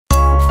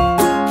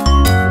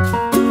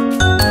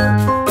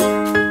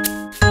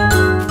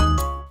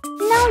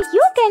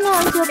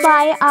to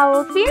buy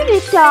our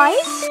favorite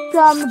toys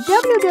from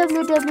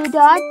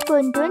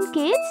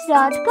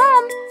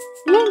www.puntoonkits.com.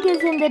 Link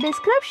is in the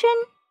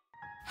description.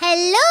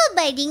 Hello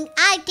budding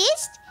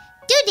artists!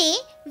 Today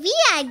we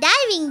are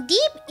diving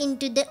deep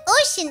into the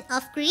ocean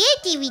of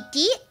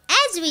creativity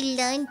as we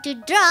learn to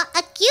draw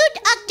a cute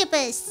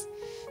octopus.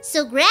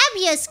 So grab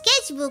your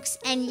sketchbooks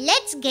and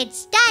let's get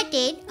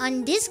started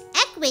on this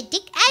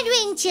aquatic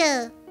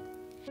adventure.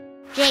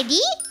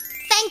 Ready?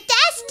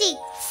 Fantastic!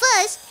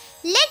 First,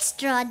 let's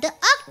draw the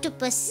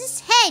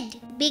octopus's head.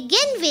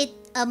 Begin with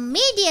a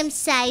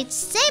medium-sized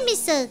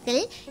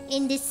semicircle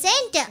in the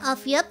center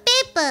of your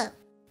paper.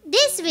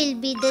 This will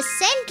be the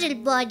central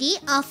body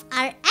of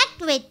our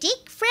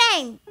aquatic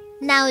friend.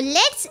 Now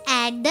let's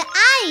add the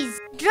eyes.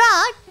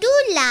 Draw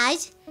two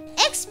large,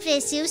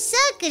 expressive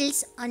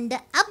circles on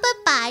the upper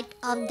part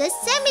of the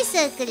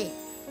semicircle.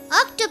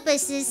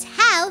 Octopuses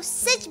have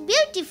such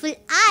beautiful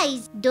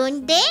eyes,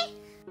 don't they?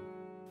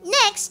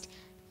 Next,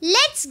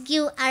 let's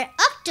give our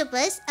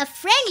octopus a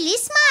friendly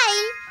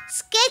smile.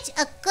 Sketch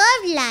a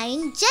curved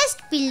line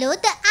just below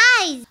the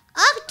eyes.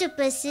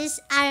 Octopuses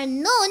are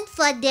known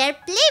for their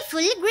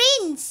playful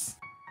grins.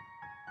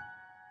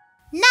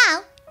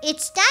 Now,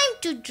 it's time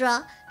to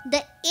draw the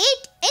 8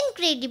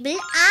 incredible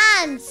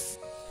arms.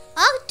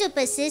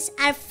 Octopuses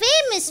are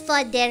famous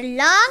for their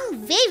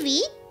long,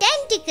 wavy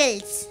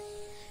tentacles.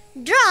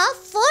 Draw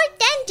 4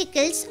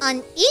 tentacles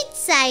on each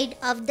side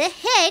of the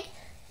head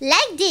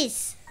like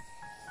this.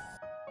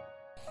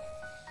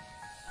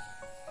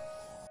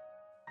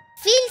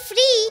 Feel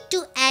free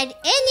to add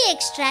any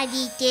extra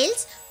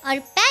details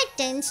or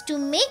patterns to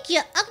make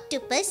your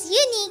octopus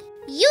unique.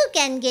 You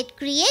can get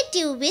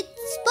creative with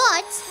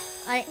spots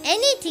or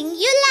anything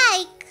you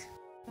like.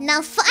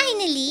 Now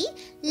finally,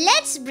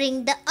 let's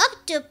bring the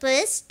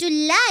octopus to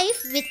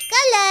life with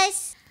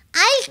colors.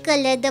 I'll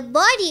color the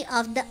body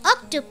of the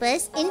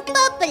octopus in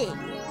purple.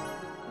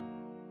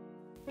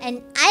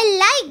 And I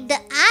like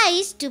the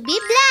eyes to be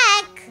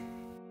black.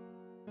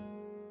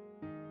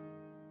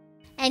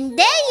 And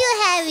there you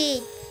have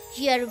it,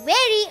 your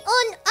very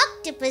own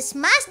octopus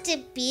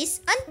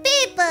masterpiece on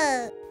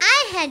paper.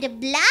 I had a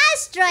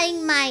blast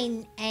drawing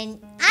mine and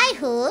I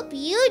hope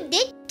you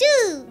did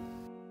too.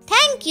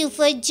 Thank you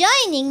for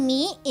joining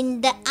me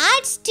in the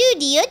art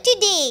studio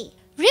today.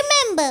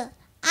 Remember,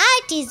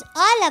 art is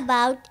all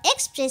about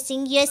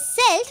expressing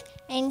yourself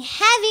and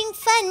having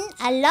fun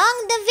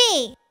along the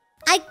way.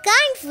 I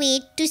can't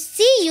wait to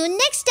see you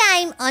next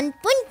time on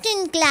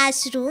PunToon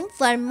Classroom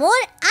for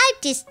more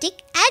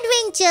artistic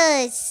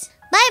adventures.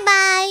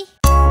 Bye-bye.